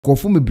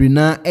Kofu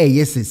mebrina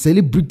yes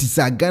celebrities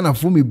a Ghana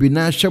for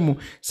mebrina hwemo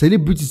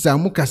celebrities a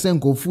mo kasa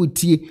nkofu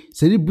tie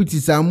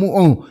celebrities a mo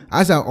on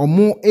asa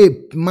omo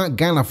ma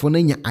Ghana for na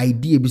nya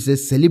idea bi say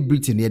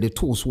celebrity ne de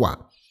to so a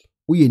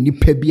wo ye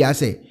nipa bi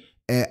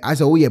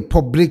asa wo ye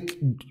public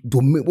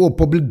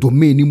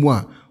domain ni mu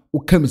a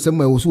wo kam say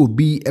ma wo so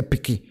obi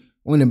epike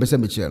won be say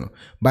me kire no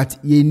but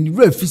ye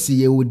refisi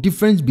ye wo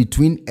difference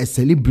between a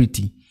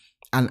celebrity,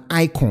 an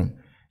icon,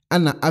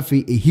 and a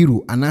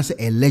hero and as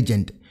a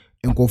legend.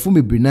 Enkofu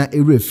mebrina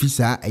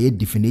refisa a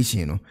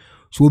definition no.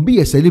 So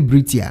obi a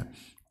celebrity a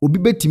obi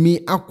betimi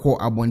akọ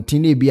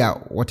abontene bi a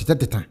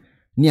woteteteta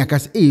ni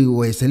akase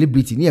wo a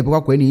celebrity ni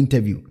ebekwa kwa ni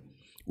interview.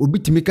 Obi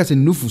timi kase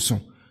nufuso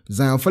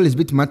Zion Felix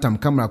betima tam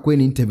camera kwa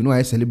ni interview no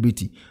a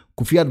celebrity.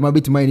 Kofi Adoma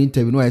betima ni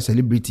interview no a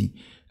celebrity.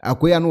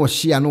 Akoya no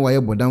hye no wa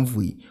ye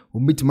bodamfo yi.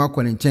 Obi betima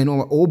akọ ne nchen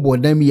no o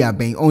bodam ya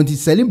ben onti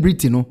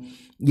celebrity no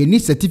ye ni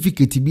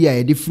certificate bi a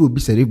ye de free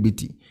obi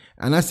celebrity.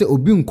 Anase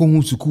obi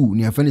nkohu suku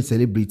ni afa ni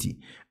celebrity.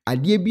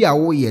 Adie bi a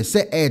wo ye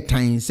se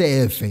airtime se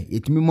efe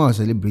etimi ma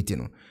celebrity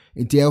no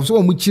enti e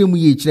so mu kire mu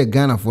ye kire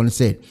Ghana for no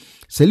say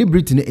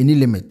celebrity no any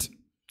limit.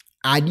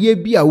 Adie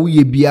bi a wo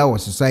ye bia wo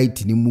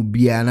society ni mu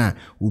bia na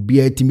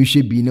obi atimi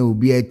hwe bi na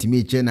obi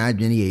atimi kire na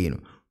adwene ye no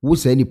wo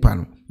say nipa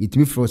no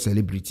etimi for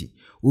celebrity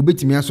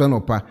obetimi aso na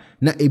opa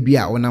na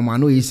ebia onam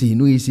ano yesi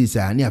no yesi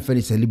sa na afa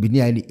ni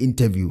celebrity ni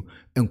interview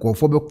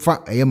enkofo be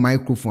fa eye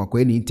microphone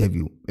akwa ni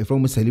interview e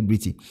from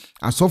celebrity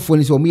asofo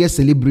ni so omo ye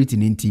celebrity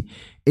ni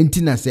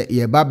enti na se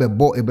ye ba be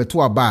bo e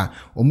beto aba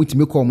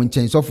omutimi ko omo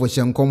nchen sofo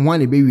hye nkom ho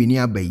na be wi ni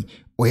abai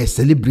o ye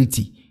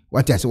celebrity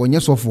wati ase onye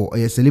sofo o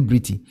ye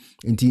celebrity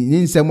enti ni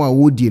nsem a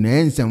wodi na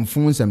ensem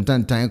fun nsem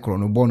tantan kro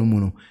no bo no mu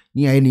no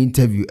ni aye ni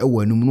interview e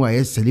wa no mu no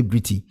aye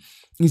celebrity.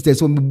 Instead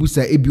so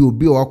busa ebi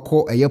obi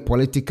okọ eye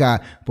political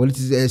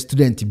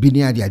student bi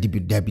ni ade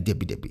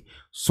debi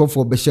so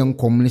for be hye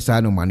nkom ni sa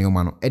no mane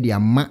no e de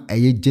ama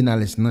eye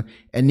journalist no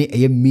ene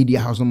eye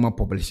media house no ma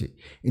publish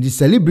in the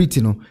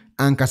celebrity no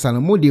ankasa no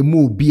mo de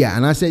mo obi a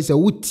ana say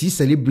wuti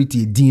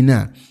celebrity din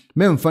na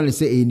memfa le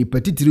say ni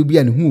patitiru bi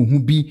a ne hu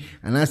bi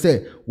ana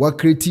say wa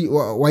create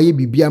wa ye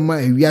bibia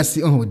ma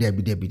ewiase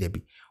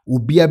debi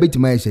obi a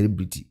betima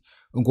celebrity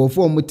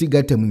nkofo omoti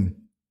gatamu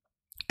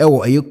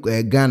ewo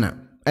eye Ghana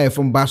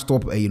from bus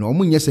stop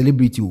omunye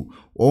celebrity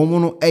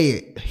no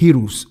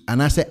heroes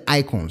and I say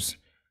icons.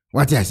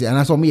 What I say and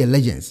I say omunye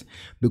legends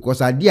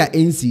because idea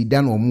NC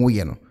dan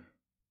omunye no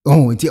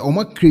nti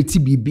omo create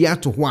bibia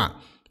to ho a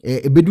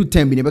ebedu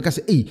time bi ne beka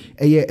say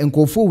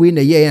enkofo we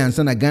na ye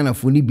ansa na Ghana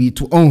fo ni bi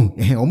to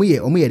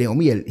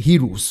omunye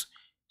heroes.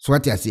 So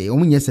what I say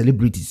omunye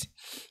celebrities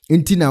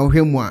nti na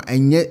ohwemu a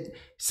enye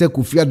se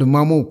Kofi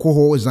Adoma mo ko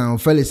ho Zion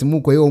Felix mo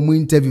ko ye omu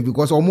interview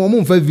because omo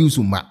mfa views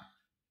mba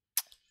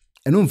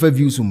eno mfa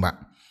views mba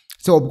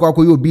se obukwa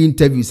ko yo bi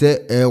interview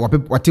se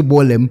wate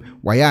bolem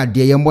waya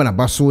ade ye mbo na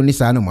baso ni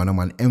sa no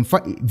man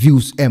emfa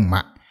views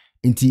emma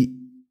nti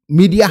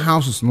media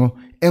houses no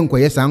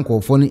enkoye sa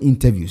nkofo no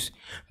interviews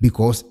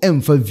because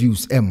emfa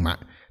views emma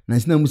na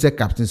sina mu se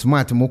Captain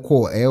Smart mo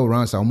call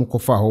around sa mo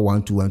kofa ho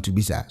 1212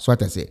 bisa so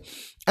ata say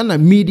ana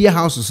media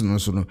houses no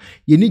so no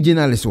ye ni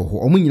journalists ho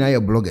omo nyina ye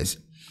bloggers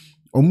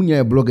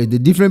the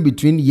difference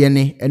between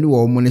yene and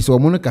omo ne so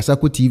omo no kasa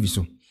ko TV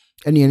so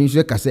eni eni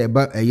so kasa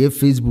eba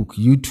Facebook,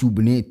 YouTube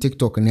ne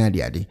TikTok ne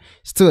ade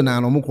still na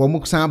no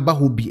mo san ba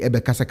ho bi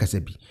ebe kasa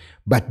bi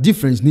but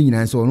difference ni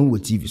nyina so no wo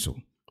TV so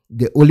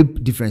the only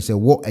difference is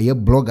what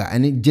blogger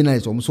and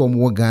journalist so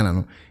omo Ghana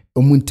no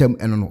omo ntem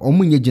eno no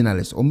omo nye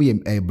journalist omo ye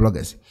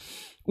bloggers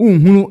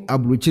unhunu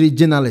abrochiri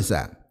journalist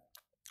a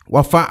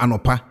wafa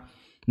anopa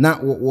na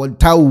wo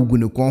tawu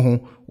ne kon ho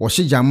wo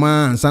hye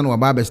ansa na wa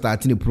ba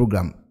start the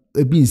program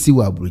ebi nsi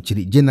wa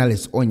abrochiri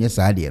journalist onye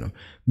saade no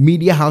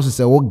media houses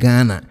wo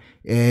Ghana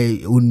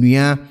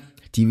onua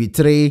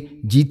TV3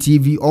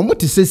 GTV omo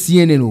se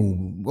CNN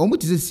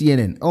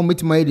omo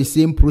ti my the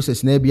same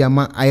process na bia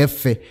ma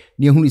IFE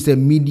ne ehunu se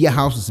media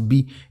houses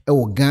bi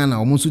wo Ghana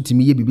omo so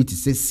timi ye bibi ti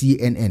se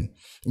CNN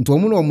nto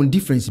omo no omo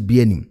difference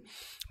bi anim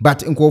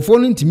but nkofo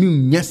no ntimi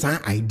nya san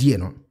idea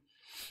no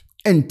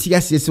enti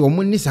asese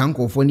omo ni san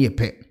nkofo ne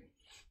epe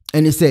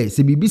ene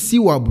se BBC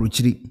wa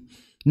abrochiri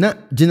na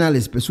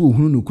journalist person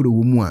ohunu no kuro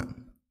wo mu a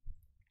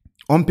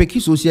on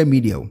peki social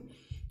media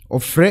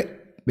ofre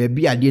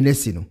baby ade na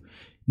si no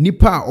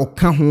nipa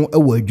oka ho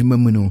ewa adwuma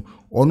mu no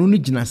ono no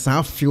gina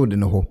saa field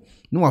no ho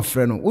no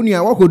wafre no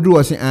onua wakoduru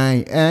wo se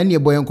ne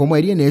boy nkomo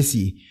ade na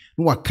asi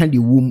no waka de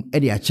wom e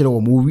de akere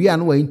wo mo wi a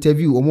no wa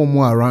interview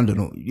omo around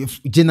no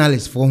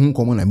journalist for ho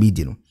nkomo na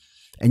media no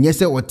enye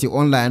se wote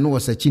online no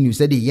search news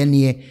se de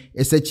yene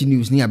search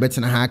news ni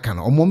abetena ha aka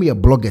no omo me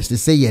bloggers se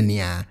say yene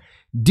a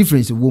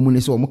difference wo mu ne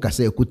se omo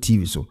kasa eko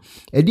TV so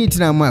edi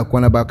tina ma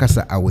akwa na ba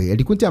kasa awe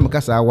edi kunti am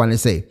kasa awa ne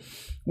se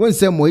won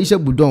se Moisha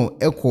Budon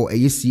eko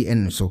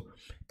CN so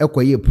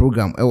eko ye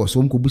program e wo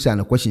so mko busa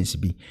na questions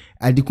bi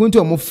edi kunti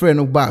omo frɛ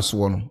no ba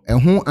so no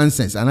ho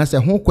answers anase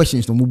ho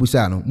questions no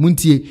mubusa no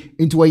muntie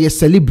into wo ye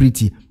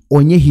celebrity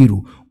onye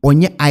hero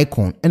onye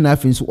icon and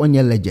afin so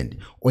onye legend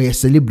or ye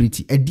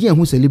celebrity edi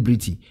ho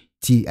celebrity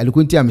T.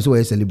 Alukunti am so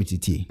a celebrity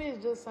T.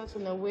 It's just such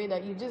in a way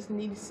that you just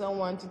need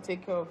someone to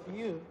take care of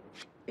you.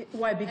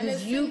 Why?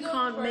 Because you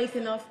can't make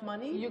enough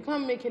money? You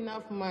can't make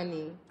enough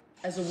money.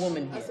 As a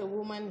woman here? As a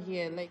woman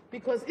here. Like,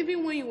 because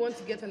even when you want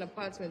to get an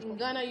apartment, in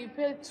Ghana, you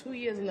pay 2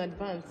 years in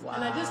advance. Wow.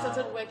 And I just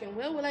started working.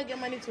 Where will I get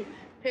money to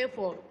pay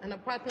for an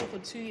apartment for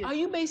 2 years? Are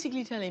you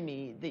basically telling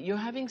me that you're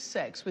having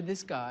sex with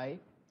this guy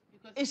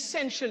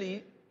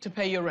essentially to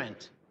pay your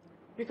rent?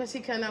 Because he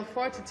can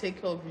afford to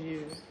take care of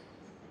you.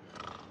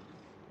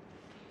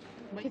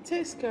 But he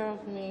takes care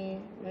of me,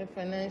 my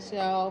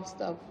financial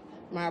stuff,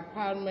 my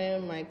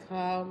apartment, my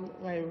car,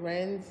 my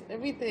rent,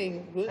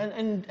 everything. Good.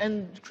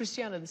 And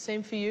Christiana, the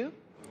same for you?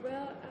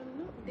 Well,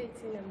 I'm not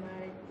dating a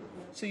married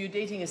man. So you're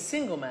dating a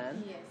single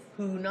man? Yes.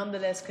 Who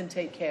nonetheless can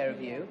take care of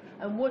you.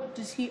 And what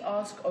does he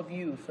ask of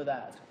you for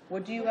that?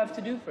 What do you have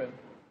to do for him?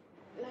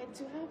 Like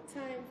to have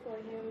time for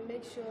him,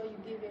 make sure you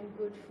give him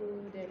good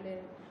food, and then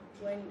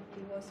when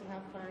he wants to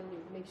have fun, you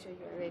make sure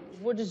you're ready.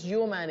 What does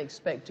your man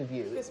expect of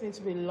you? He expects me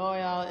to be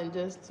loyal and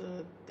just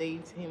to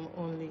date him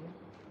only.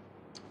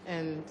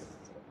 And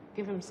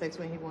give him sex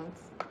when he wants.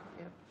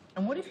 Yeah.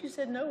 And what if you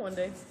said no one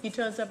day? He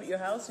turns up at your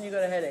house and you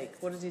got a headache.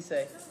 What does he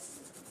say?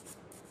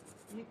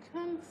 You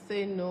can't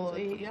say no.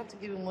 You have to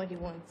give him what he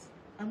wants.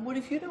 And what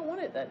if you don't want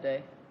it that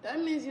day? That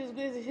means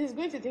he's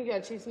going to think you're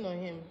cheating on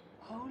him.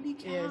 Holy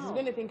cow. Yes, he's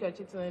going to think you're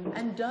cheating on him.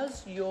 And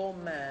does your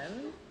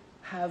man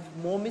have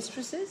more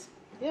mistresses?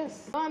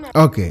 Yes.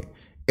 Okay.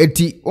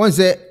 Eti, one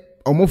say,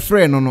 omo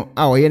friend no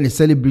a oye ne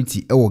celebrity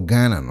e wo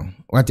Ghana no.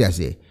 What I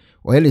say?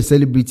 Oye ne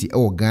celebrity e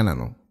wo Ghana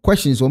no.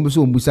 Questions on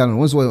so mbusa no.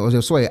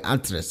 One so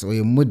actress or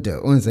a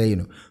model, one say, you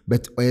know.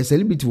 But oye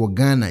celebrity wo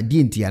Ghana,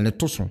 di enti ane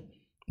to so.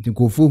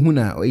 Nkofo hu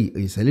na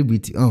oye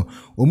celebrity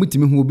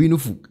omutimi hu obi no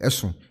fu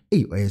eso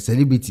oye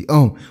celebrity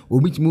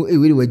omutimi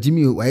we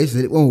wajimi oye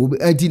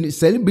celebrity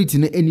celebrity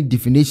no any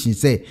definition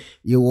say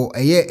you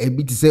eye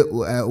ebiti say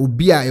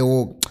obi a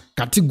you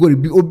category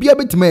bi obi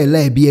abetima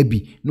ela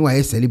bi no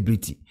oye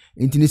celebrity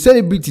enti ne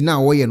celebrity na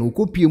wo ye no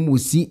kopie mu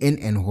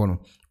CNN ho no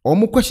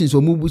omo questions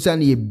omo busa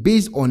na ye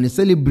based on the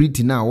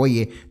celebrity na wo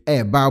ye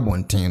ba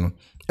bonten no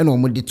and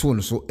omo de to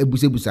no so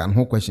ebusebusa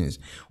no questions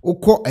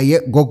ukọ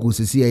Google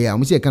sisi eye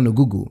am se ka no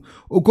Google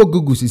ukọ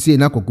Google sisi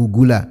na ko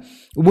Google a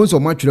ubonso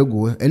ma twere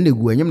go en na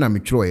gu anyam na me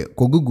twere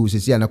ko Google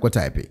sisi na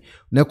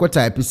ko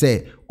type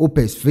say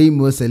opes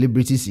famous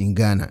celebrities in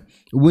Ghana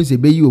ubonso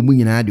be yi omu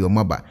nyina de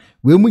omaba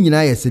we mu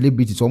nyina ye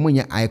celebrities omo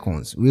nye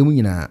icons we mu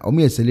nyina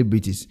omo ye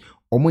celebrities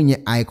omo nye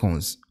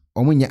icons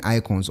omo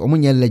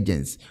nye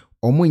legends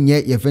omo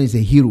nye ye friends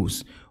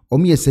heroes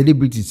omo ye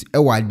celebrities e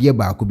wa ade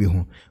ba ko bi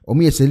ho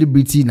omo ye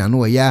celebrity na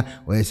no ya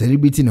o ye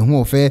celebrity ne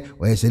ho ofe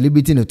o ye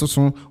celebrity ne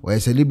toso o ye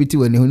celebrity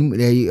we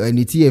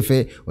ne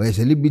tiefe o ye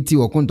celebrity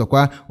wo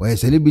kontokwa o ye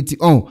celebrity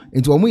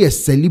enti omo ye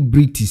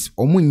celebrities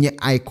omo nye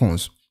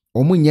icons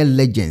omo nye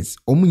legends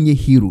omo nye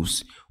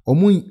heroes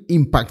omo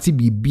impact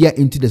bibia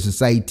into the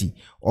society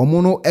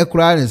omo no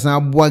ekura ne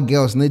san boa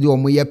girls na di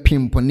omo ye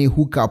pimp ne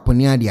hook up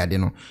ne ade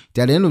no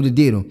at the end of the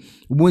day no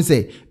ubon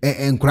say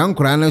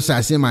enkura no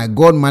say my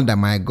godmother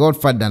my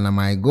godfather na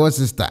my god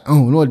sister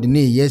no the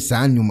name yes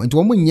anum nti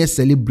omo nye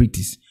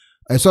celebrities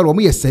sorry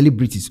omo ye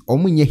celebrities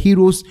omo nye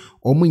heroes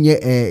omo nye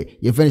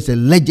ye friends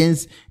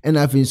legends and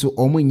I think so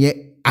omo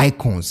nye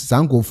icons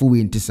sanko fu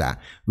we ntisa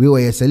we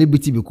were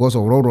celebrity because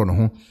of roro no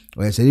ho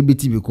we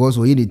celebrity because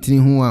we the tin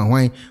ho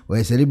ahwan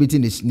we celebrity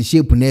ne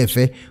shape na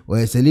efe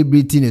we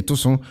celebrity ne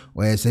toso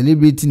we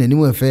celebrity na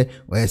nimu efe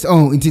we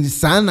inti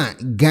sana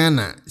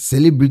Ghana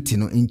celebrity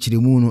no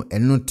nchiremu no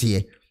eno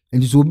te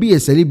nti so be a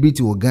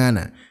celebrity wo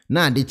Ghana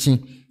na adechi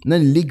na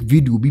leak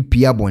video bi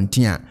pia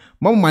bonten a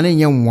mama na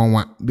nya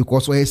nwanwa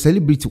because we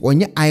celebrity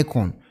onye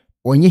icon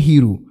onye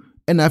hero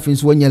and I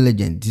think one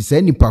legend. This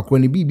any park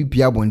when be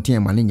pia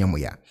bonten man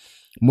nyamoya.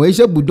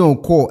 Moisha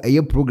Budon call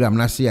a program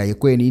na say I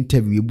an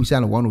interview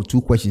busan 1 or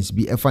 2 questions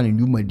be a fan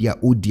new media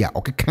odia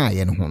okeka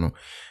ye no hono.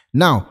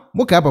 Now,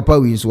 moka papa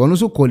we so one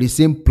also call the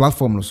same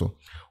platform no so.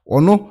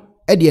 Ono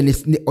e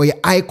de or your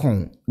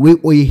icon, we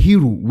or your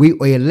hero, we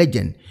or your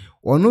legend.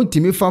 Ono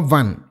timi fa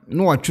van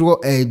no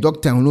atwo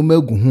doctor no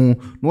magu ho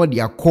no de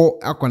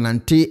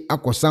akonante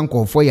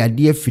akosanko for ya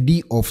de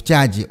fidi of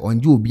charge on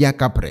you obi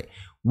akapre.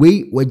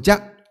 We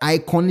waja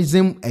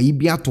iconism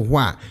bia to ho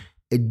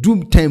a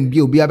doom time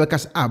bia obi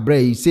abekas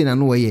abra say na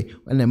no ye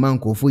na man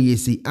ko fo ye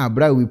say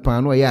abra we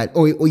pan no ya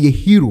oye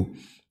hero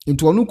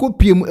into onu ko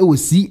piem e wo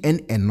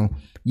CNN no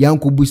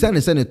yanko busa ne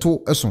se ne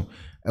to eso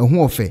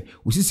ho ofe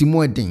osisi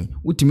mo den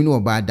wutimi no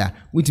obaada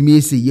wutimi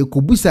ese ye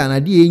ko busa na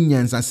de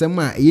enyansasem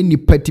a ye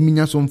nipa timi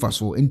nya so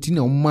mfaso enti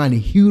na o man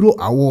hero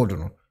award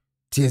no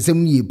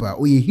tiesem ni pa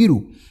oye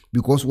hero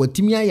because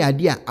watimi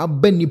ayade a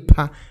aba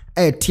nipa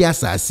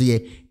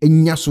tiasase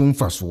enya so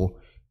mfaso.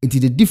 It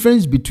is the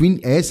difference between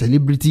a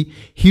celebrity,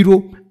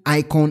 hero,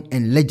 icon,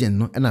 and legend.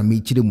 No, and I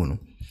made chile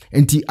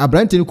Enti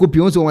abrante no kopi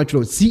onso watch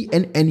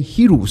CNN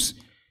heroes.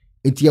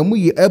 Enti amu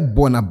ye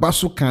bona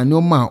baso kan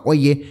no ma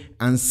oye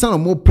and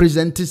some more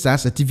present sa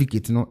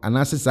certificate no and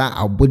as sa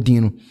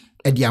abodin no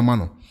e di ama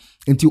no.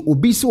 Until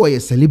obi so a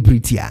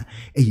celebrity a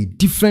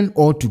different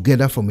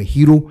altogether from a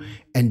hero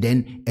and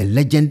then a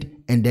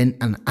legend and then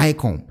an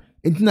icon.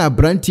 Until na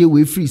brantie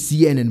we free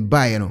CNN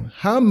buy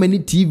how many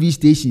TV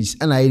stations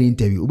and I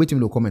interview. Wait me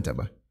to comment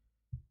about.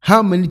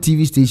 How many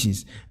TV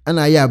stations and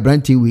I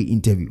brantie we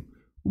interview.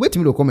 Wait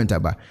me to comment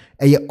about.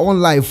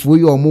 Online for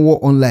you or more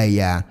online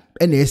ya.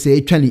 And they say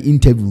trying to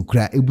interview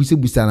cry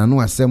busa na no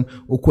asem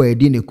okwa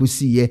ede na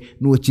kosi ye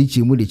no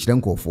chichi mu de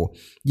chirenkofo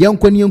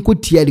yankwani yanko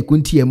tia de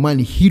kunti e man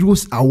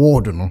Heroes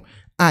Award no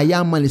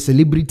ya man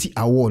Celebrity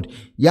Award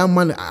ya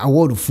man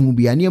award fun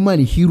bia na man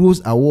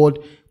Heroes Award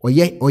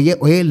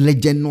oye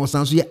legend no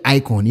sanso ye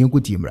icon yanko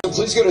tia mra.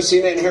 Please go to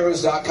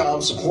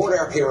CNNHeroes.com, support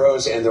our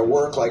heroes and their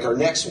work like our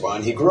next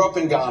one. He grew up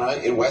in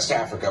Ghana in West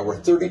Africa where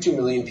 32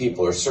 million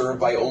people are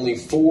served by only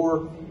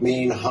 4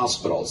 main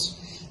hospitals.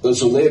 Those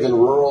who live in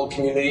rural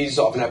communities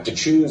often have to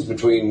choose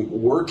between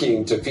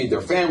working to feed their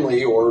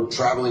family or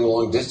traveling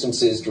long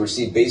distances to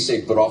receive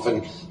basic but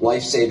often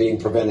life-saving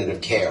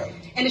preventative care.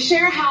 And to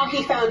share how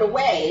he found a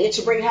way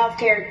to bring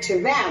healthcare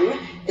to them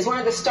is one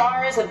of the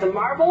stars of the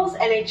Marvels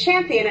and a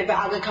champion of the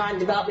Aga Khan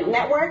Development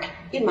Network,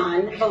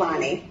 Iman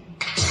Vellani.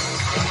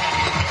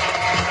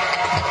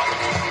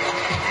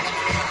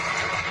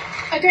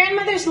 A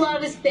grandmother's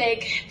love is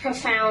big,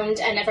 profound,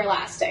 and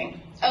everlasting.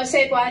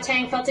 Osei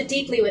Boateng felt it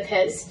deeply with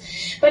his,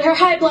 but her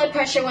high blood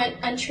pressure went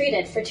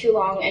untreated for too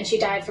long and she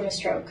died from a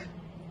stroke.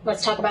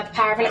 Let's talk about the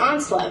power of an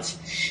aunt's love.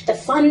 The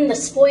fun, the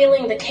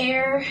spoiling, the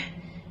care.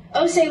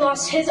 Osei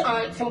lost his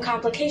aunt from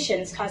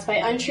complications caused by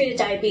untreated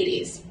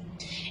diabetes.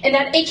 In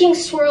that aching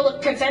swirl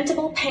of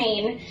preventable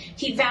pain,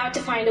 he vowed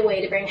to find a way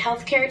to bring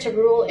healthcare to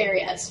rural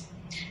areas.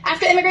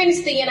 After immigrating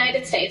to the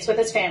United States with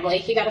his family,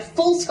 he got a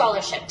full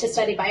scholarship to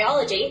study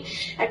biology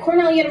at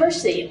Cornell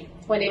University.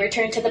 When he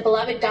returned to the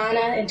beloved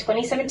Ghana in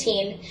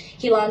 2017,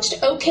 he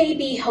launched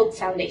OKB Hope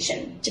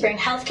Foundation to bring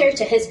healthcare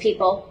to his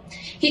people.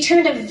 He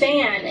turned a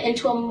van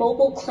into a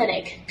mobile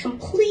clinic,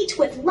 complete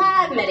with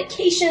lab,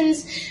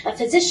 medications, a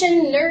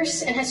physician,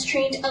 nurse, and has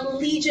trained a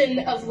legion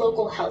of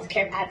local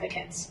healthcare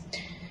advocates.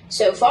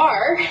 So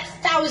far,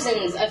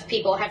 thousands of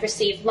people have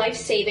received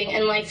life-saving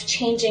and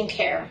life-changing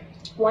care.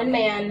 One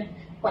man,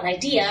 one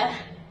idea,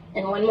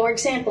 and one more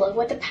example of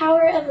what the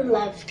power of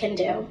love can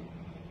do.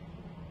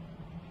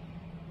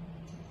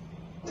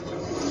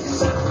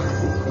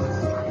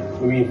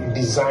 We've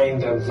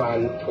designed a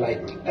van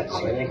like a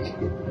clinic.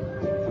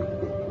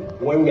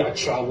 When we are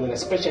traveling,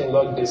 especially in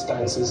long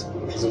distances,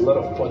 there's a lot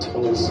of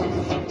potholes.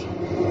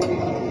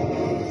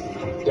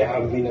 There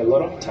have been a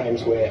lot of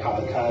times where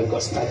our car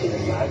got stuck in the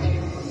mud.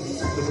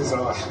 This is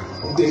our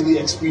daily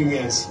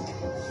experience.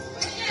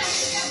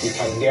 We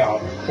can get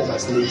out home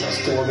as late as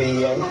 12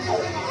 a.m.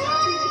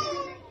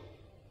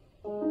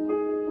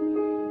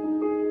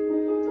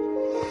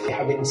 They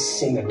haven't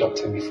seen a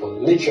doctor before,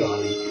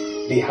 literally.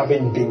 They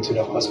haven't been to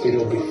the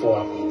hospital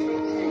before.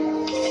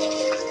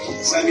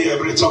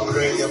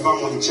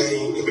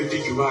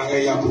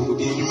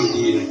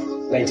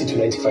 90 to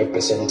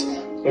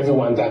 95%.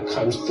 Everyone that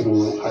comes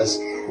through has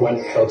one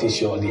health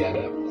issue or the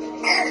other.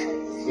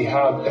 We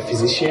have a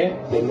physician,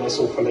 the nurse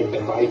will collect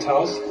the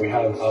vitals. We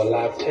have our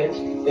lab tech.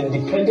 And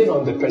depending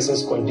on the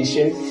person's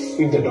condition,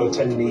 if the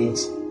doctor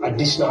needs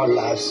additional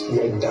labs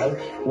work done,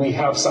 we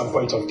have some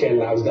point of care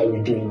labs that we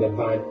do in the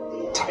van.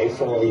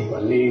 Typhoid,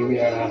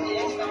 malaria.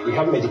 We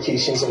have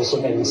medications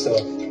also, and so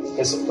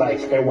it's like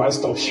a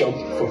one-stop shop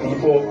for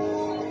people.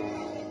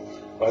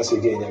 Once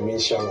again, I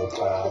mentioned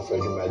for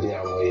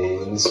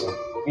so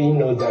we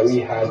know that we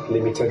had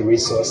limited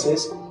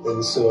resources,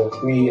 and so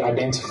we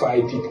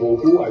identified people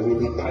who are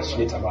really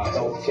passionate about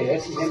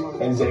healthcare,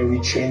 and then we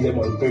train them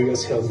on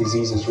various health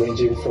diseases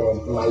ranging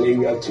from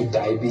malaria to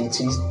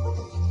diabetes.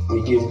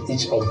 We give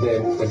each of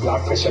them the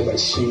blood pressure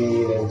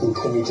machine and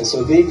glucometer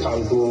so they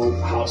can go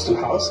house to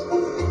house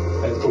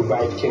and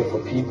provide care for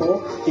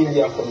people in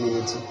their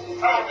community.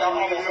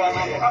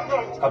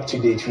 Up to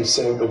date, we've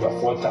served over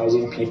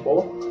 4,000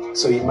 people.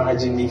 So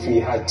imagine if we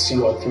had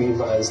 2 or 3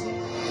 vans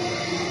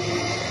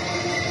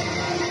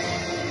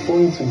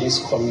going to these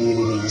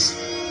communities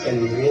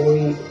and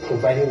really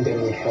providing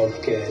them with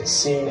healthcare,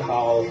 seeing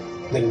how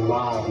the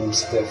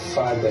moms, the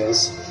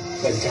fathers,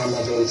 the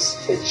grandmothers,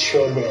 the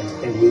children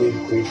are really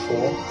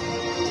grateful.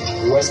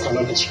 Words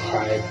cannot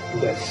describe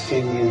the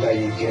feeling that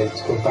you get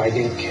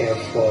providing care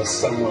for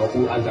someone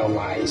who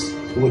otherwise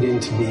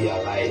wouldn't be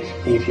alive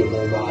if your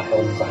mobile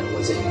health van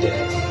wasn't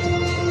there.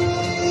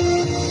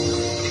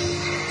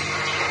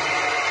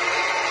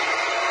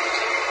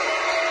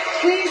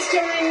 Please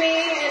join me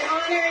in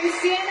honoring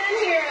CNN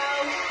hero,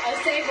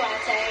 Osei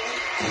Boateng.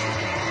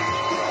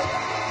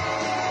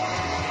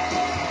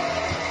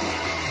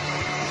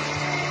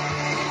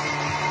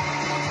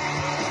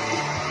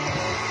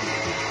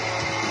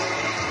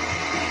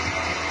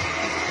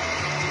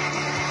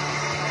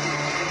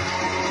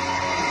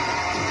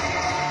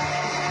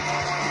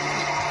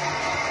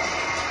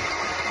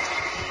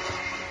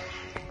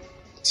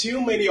 Too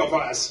many of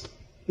us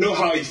know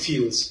how it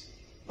feels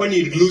when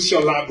you lose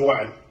your loved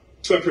one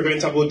to a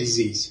preventable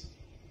disease.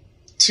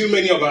 Too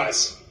many of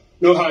us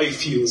know how it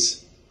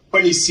feels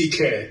when you seek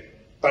care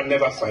but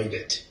never find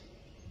it.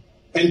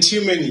 And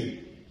too many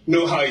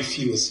know how it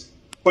feels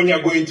when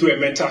you're going through a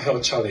mental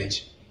health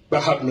challenge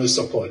but have no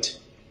support.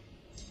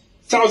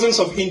 Thousands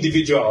of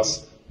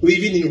individuals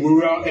living in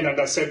rural and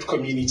underserved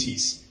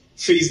communities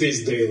face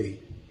this daily.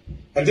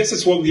 And this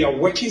is what we are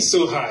working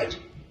so hard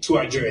to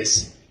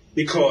address,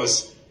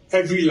 because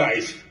every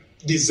life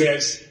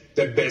deserves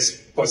the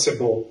best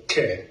possible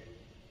care.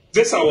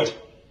 This award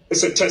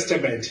is a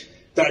testament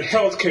that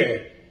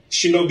healthcare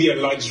should not be a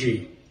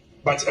luxury,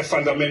 but a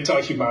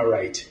fundamental human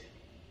right.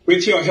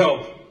 With your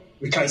help,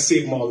 we can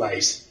save more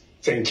lives.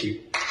 Thank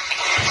you.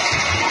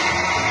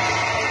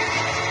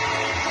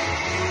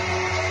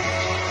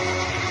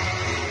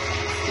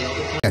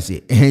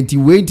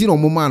 Enti waiting on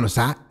momano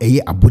sa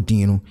eye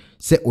abodin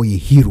say oye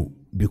hero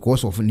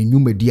because of the new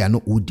media no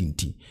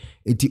odinti.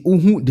 Enti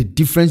uhu the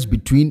difference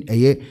between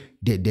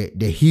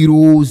the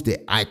heroes, the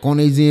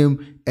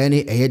iconism,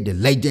 any the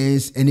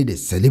legends, any the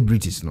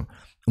celebrities no.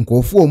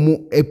 Nkofo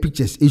omo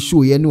pictures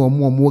show ye ne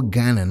omo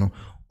Ghana no.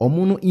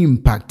 Omo no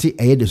impact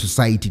the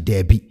society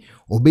there be.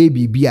 Obe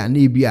bibia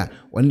na bia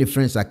one the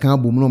friends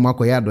account bom no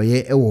makoya do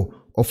ye ewo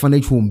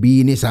orphanage home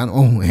bi ni san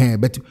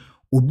but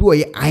obi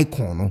oye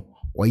icon no.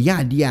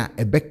 Oya dia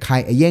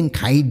ebekai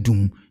eyenkai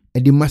dum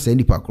edi masa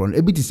nipa kron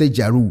ebi ti say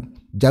jaru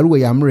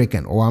we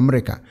American or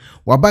America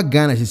waba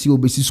Ghana se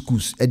obesi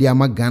schools edi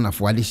ama Ghana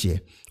for ade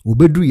share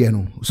obedru ye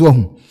no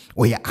so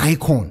oya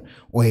icon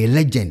oya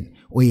legend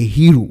oya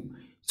hero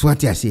so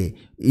what I say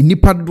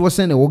nipa do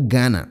se na wo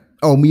Ghana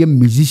o mo ye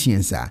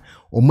musicians a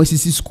o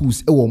masisi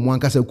schools e wo mo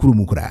ankasa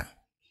kurumu kura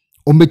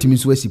o metimi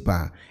so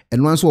asipa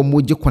eno anso o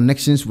mo je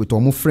connections with o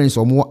mo friends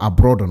o mo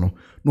abroad no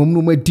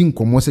no ma din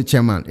komo se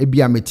chairman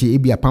ebia mete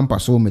ebia pampa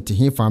so mete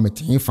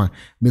hefa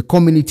me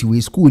community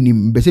we school ni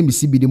mbese me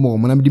sibidi mo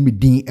na me di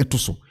din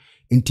etoso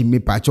enti me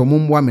pa cha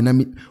omomwa me na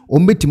me o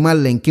metima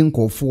linking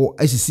kofo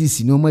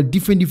asisi no ma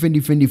different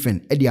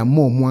e dia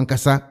mo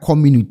ankasa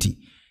community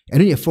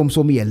ene ye from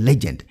so me a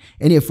legend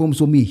ene ye from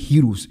so me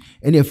heroes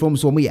ene ye from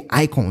so me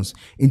icons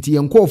enti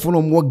ye nkofo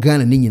no mo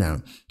Ghana ni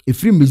nyina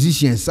free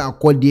musicians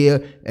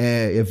akode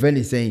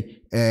event saying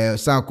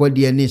sa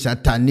akode ni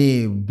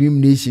satane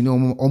beam nation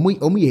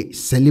omo ye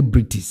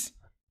celebrities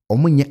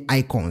omo nye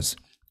icons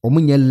omo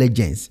nye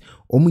legends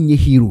omo nye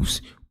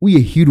heroes we ye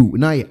hero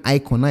na ye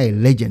icon na ye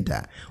legend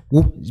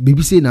wo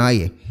bibi say na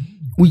ye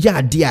wo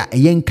ya de a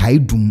yen kai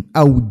dum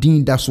a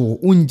udin da so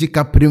unji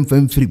ka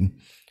premfam frim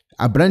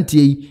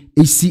abrantie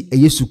esi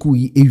eyesuku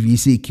yi ewie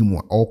se ekimu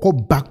a okọ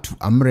back to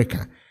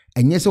America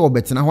enye se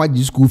obetena ho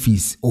agi school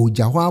fees o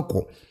ja ho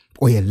akọ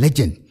oye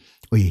legend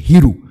oye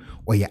hero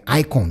oye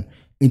icon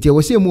nti e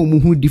wose mo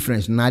hu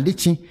difference na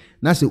adechi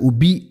na se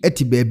obi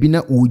eti baabi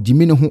na o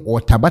jimi ne ho o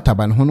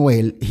tabataba ne ho no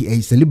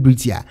oye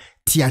celebrity a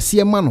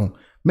tiase ma no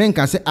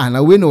menka se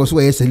na we no so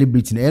oye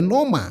celebrity na e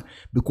normal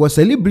because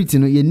celebrity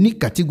no ye ni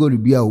category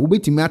bia o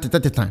betimi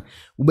atetata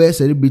o be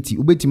celebrity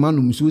o betimi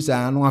anum so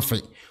sa no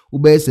afi o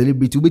be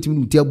celebrity o betimi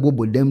uti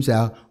abobo dem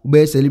sa o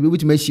be celebrity o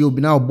betimi hie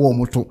obi na obo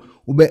moto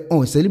o be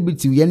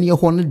celebrity ye ne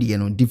ho no de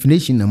no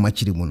definition na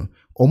machiri mu no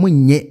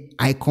omunye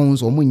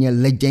icons omunye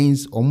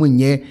legends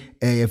omunye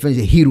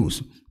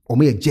heroes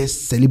omunye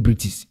just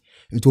celebrities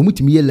it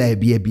omutimi ye la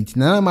bia bi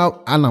na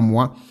ma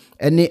anamwa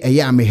ene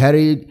eye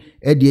amehari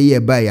ede ye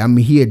bai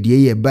amehie de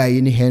ye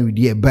bai ne Henry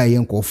de ye bai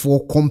nkofo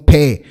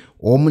compare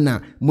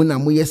omuna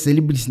mo ye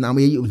celebrities na mo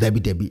ye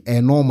dabi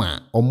normal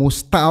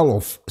almost style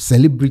of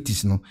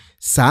celebrities no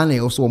sa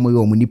na also mo ye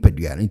omuni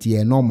padua nti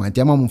ye normal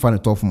nti ama mo fa na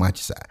tough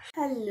match sa.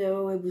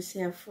 Hello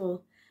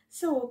ebusiafo.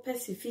 So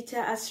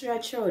Pacifica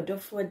Asracha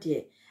odofo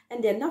de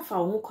and then nafa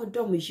ho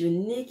kodom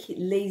unique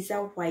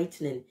laser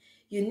whitening.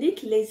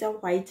 Unique laser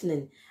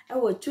whitening.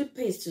 Our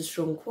toothpaste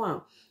stronko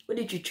a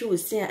odi twitwu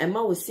sen e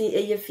ma wo sen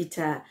eye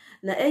fita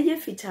na eye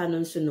fita no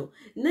nso no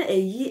na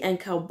eyi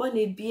enka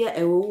bone bia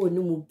ewo wo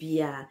no mu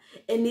bia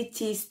any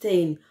tea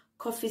stain,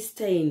 coffee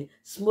stain,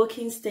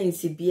 smoking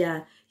stains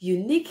bia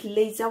unique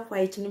laser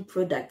whitening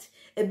product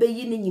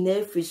ebeyi ni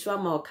nyina free so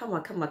ama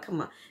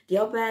kama de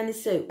oba ni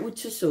say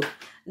utu so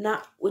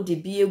na odi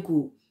bi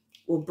egu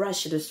o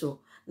brush do so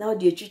na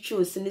odi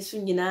twitwu sen so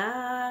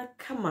nyina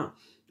kama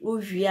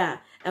uwie a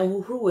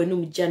enhuhuru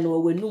wanum gya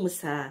no wanum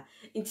saa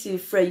into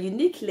for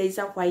unique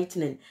laser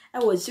whitening I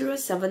was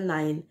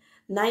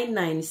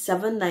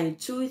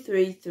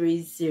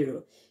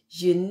 07999792330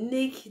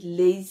 unique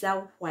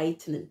laser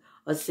whitening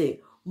or say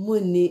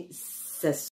muni ses